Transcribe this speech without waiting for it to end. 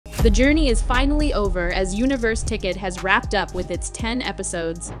The journey is finally over as Universe Ticket has wrapped up with its 10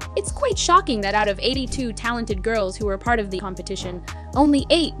 episodes. It's quite shocking that out of 82 talented girls who were part of the competition, only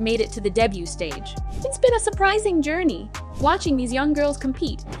 8 made it to the debut stage. It's been a surprising journey, watching these young girls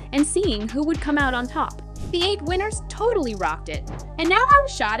compete and seeing who would come out on top. The 8 winners totally rocked it, and now have a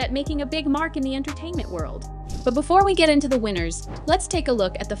shot at making a big mark in the entertainment world. But before we get into the winners, let's take a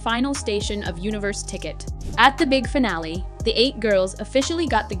look at the final station of Universe Ticket. At the big finale, the 8 girls officially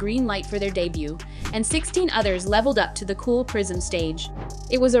got the green light for their debut, and 16 others leveled up to the cool Prism stage.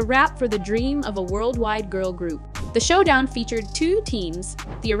 It was a wrap for the dream of a worldwide girl group. The showdown featured 2 teams,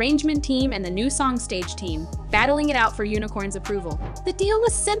 the arrangement team and the new song stage team, battling it out for Unicorn's approval. The deal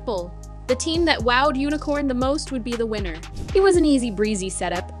was simple. The team that wowed Unicorn the most would be the winner. It was an easy breezy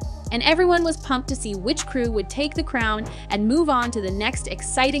setup, and everyone was pumped to see which crew would take the crown and move on to the next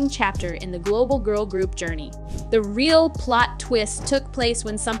exciting chapter in the global girl group journey. The real plot twist took place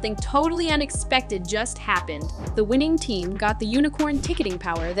when something totally unexpected just happened. The winning team got the Unicorn ticketing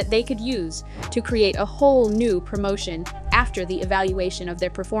power that they could use to create a whole new promotion after the evaluation of their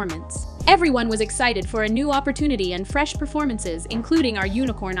performance. Everyone was excited for a new opportunity and fresh performances, including our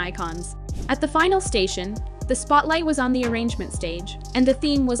Unicorn icons. At the final station, the spotlight was on the arrangement stage, and the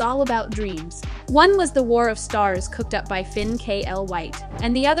theme was all about dreams. One was The War of Stars, cooked up by Finn K.L. White,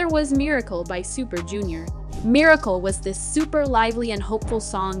 and the other was Miracle by Super Junior. Miracle was this super lively and hopeful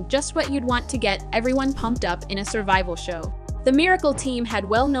song, just what you'd want to get everyone pumped up in a survival show. The Miracle team had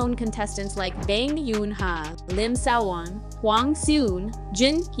well-known contestants like Bang Yoon-ha, Lim Sao-won, Hwang Seun,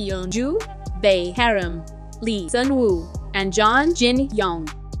 Jin Hyun-ju, Bae Haram, Lee Sun-woo, and John Jin-young.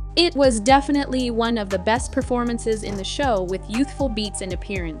 It was definitely one of the best performances in the show, with youthful beats and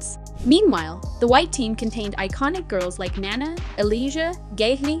appearance. Meanwhile, the white team contained iconic girls like Nana, Elijah,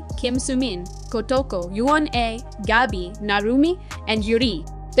 Gaehee, Kim Soo-min, Kotoko, Yuon-ae, Gabi, Narumi, and Yuri.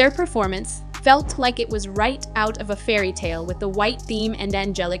 Their performance felt like it was right out of a fairy tale, with the white theme and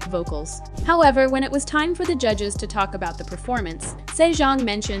angelic vocals. However, when it was time for the judges to talk about the performance, Sejong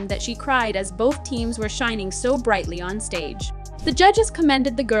mentioned that she cried as both teams were shining so brightly on stage. The judges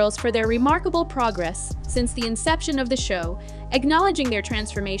commended the girls for their remarkable progress since the inception of the show, acknowledging their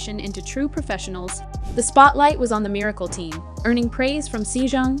transformation into true professionals. The spotlight was on the Miracle team, earning praise from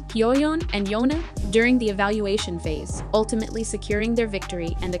Sejong, Hyoyeon, and Yona during the evaluation phase, ultimately securing their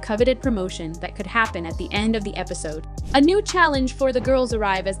victory and a coveted promotion that could happen at the end of the episode. A new challenge for the girls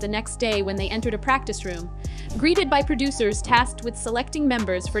arrived as the next day when they entered a practice room, greeted by producers tasked with selecting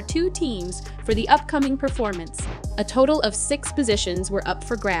members for 2 teams for the upcoming performance. A total of 6 positions were up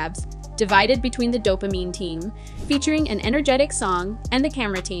for grabs, divided between the Dopamine team, featuring an energetic song, and the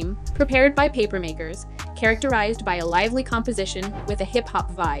Camera team, prepared by papermakers, characterized by a lively composition with a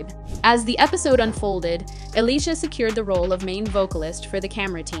hip-hop vibe. As the episode unfolded, Alicia secured the role of main vocalist for the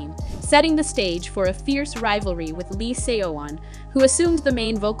Camera team, setting the stage for a fierce rivalry with Lee Seo-won, who assumed the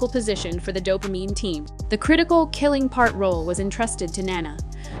main vocal position for the Dopamine team. The critical killing part role was entrusted to Nana,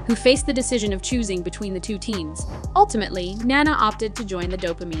 who faced the decision of choosing between the 2 teams. Ultimately, Nana opted to join the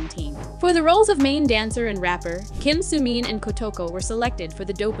Dopamine team. For the roles of main dancer and rapper, Kim Soo-min and Kotoko were selected for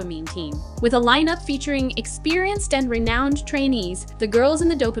the Dopamine team. With a lineup featuring experienced and renowned trainees, the girls in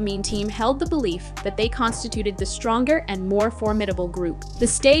the Dopamine team held the belief that they constituted the stronger and more formidable group. The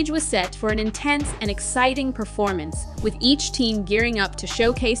stage was set for an intense and exciting performance, with each team gearing up to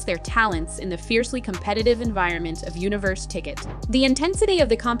showcase their talents in the fiercely competitive environment of Universe Ticket. The intensity of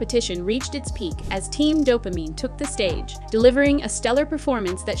the competition reached its peak as Team Dopamine took the stage, delivering a stellar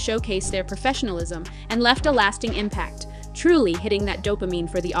performance that showcased their professionalism and left a lasting impact, truly hitting that dopamine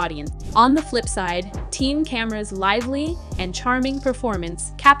for the audience. On the flip side, Team Camera's lively and charming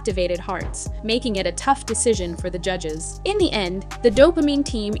performance captivated hearts, making it a tough decision for the judges. In the end, the Dopamine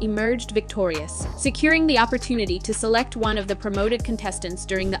team emerged victorious, securing the opportunity to select one of the promoted contestants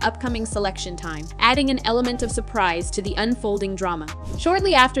during the upcoming selection time, adding an element of surprise to the unfolding drama.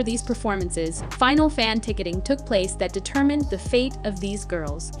 Shortly after these performances, final fan ticketing took place that determined the fate of these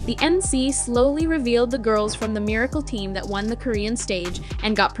girls. The MC slowly revealed the girls from the Miracle team that won the Korean stage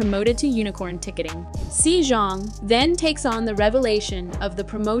and got promoted to Unicorn ticketing. Sejong then takes on the revelation of the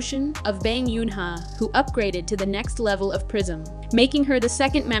promotion of Bang Yoon-ha, who upgraded to the next level of Prism, making her the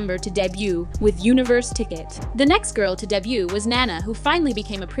 2nd member to debut with Universe Ticket. The next girl to debut was Nana, who finally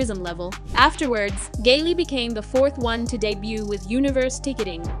became a Prism level. Afterwards, Gaehee became the 4th one to debut with Universe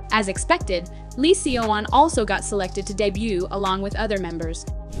Ticketing. As expected, Lee Seo-won also got selected to debut along with other members.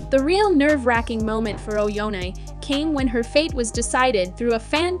 The real nerve-wracking moment for Oyone came when her fate was decided through a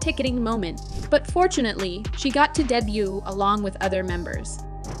fan ticketing moment, but fortunately, she got to debut along with other members.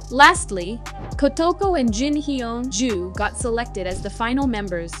 Lastly, Kotoko and Jin Hyun-ju got selected as the final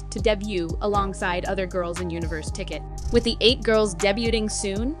members to debut alongside other girls in Universe Ticket. With the 8 girls debuting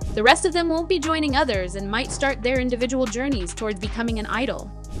soon, the rest of them won't be joining others and might start their individual journeys towards becoming an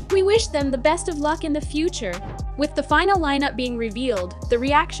idol. We wish them the best of luck in the future. With the final lineup being revealed, the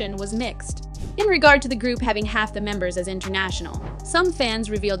reaction was mixed. In regard to the group having half the members as international, some fans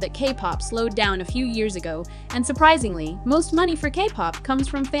revealed that K-pop slowed down a few years ago, and surprisingly, most money for K-pop comes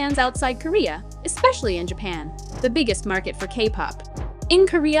from fans outside Korea, especially in Japan, the biggest market for K-pop. In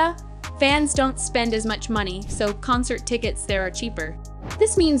Korea, fans don't spend as much money, so concert tickets there are cheaper.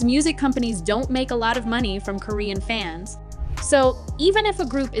 This means music companies don't make a lot of money from Korean fans. So, even if a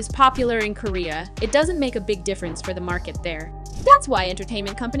group is popular in Korea, it doesn't make a big difference for the market there. That's why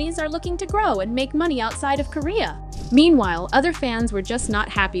entertainment companies are looking to grow and make money outside of Korea. Meanwhile, other fans were just not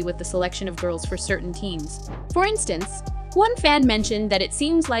happy with the selection of girls for certain teams. For instance, one fan mentioned that it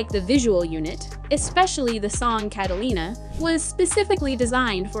seems like the visual unit, especially the song Catalina, was specifically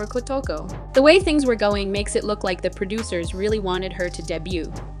designed for Kotoko. The way things were going makes it look like the producers really wanted her to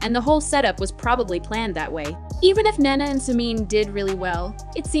debut, and the whole setup was probably planned that way. Even if Nena and Sumin did really well,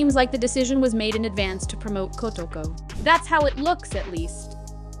 it seems like the decision was made in advance to promote Kotoko. That's how it looks, at least.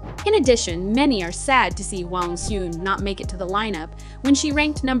 In addition, many are sad to see Wang Xun not make it to the lineup when she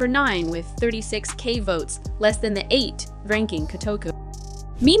ranked number 9 with 36k votes, less than the 8 ranking Kotoko.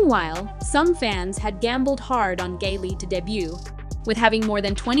 Meanwhile, some fans had gambled hard on Gailey to debut, with having more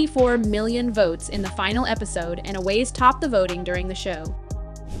than 24 million votes in the final episode and a ways top the voting during the show.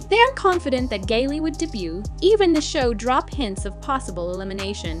 They are confident that Gailey would debut, even the show dropped hints of possible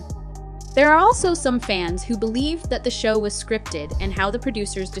elimination. There are also some fans who believed that the show was scripted and how the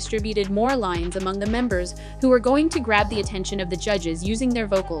producers distributed more lines among the members who were going to grab the attention of the judges using their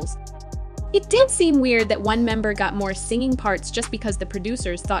vocals. It did seem weird that one member got more singing parts just because the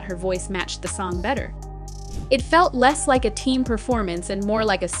producers thought her voice matched the song better. It felt less like a team performance and more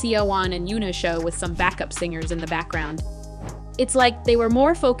like a Seowon and Yuna show with some backup singers in the background. It's like they were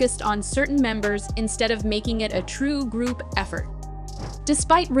more focused on certain members instead of making it a true group effort.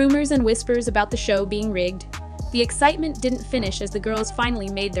 Despite rumors and whispers about the show being rigged, the excitement didn't finish as the girls finally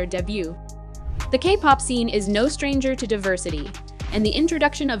made their debut. The K-pop scene is no stranger to diversity, and the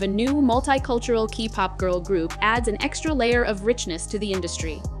introduction of a new multicultural K-pop girl group adds an extra layer of richness to the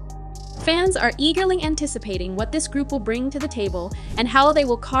industry. Fans are eagerly anticipating what this group will bring to the table and how they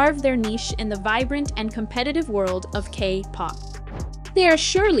will carve their niche in the vibrant and competitive world of K-pop. They are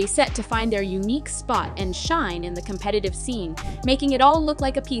surely set to find their unique spot and shine in the competitive scene, making it all look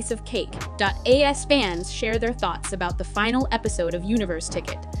like a piece of cake. As fans share their thoughts about the final episode of Universe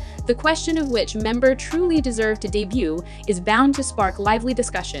Ticket, the question of which member truly deserved to debut is bound to spark lively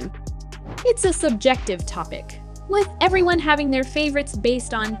discussion. It's a subjective topic, with everyone having their favorites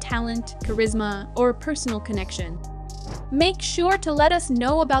based on talent, charisma, or personal connection. Make sure to let us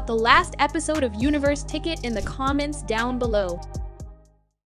know about the last episode of Universe Ticket in the comments down below.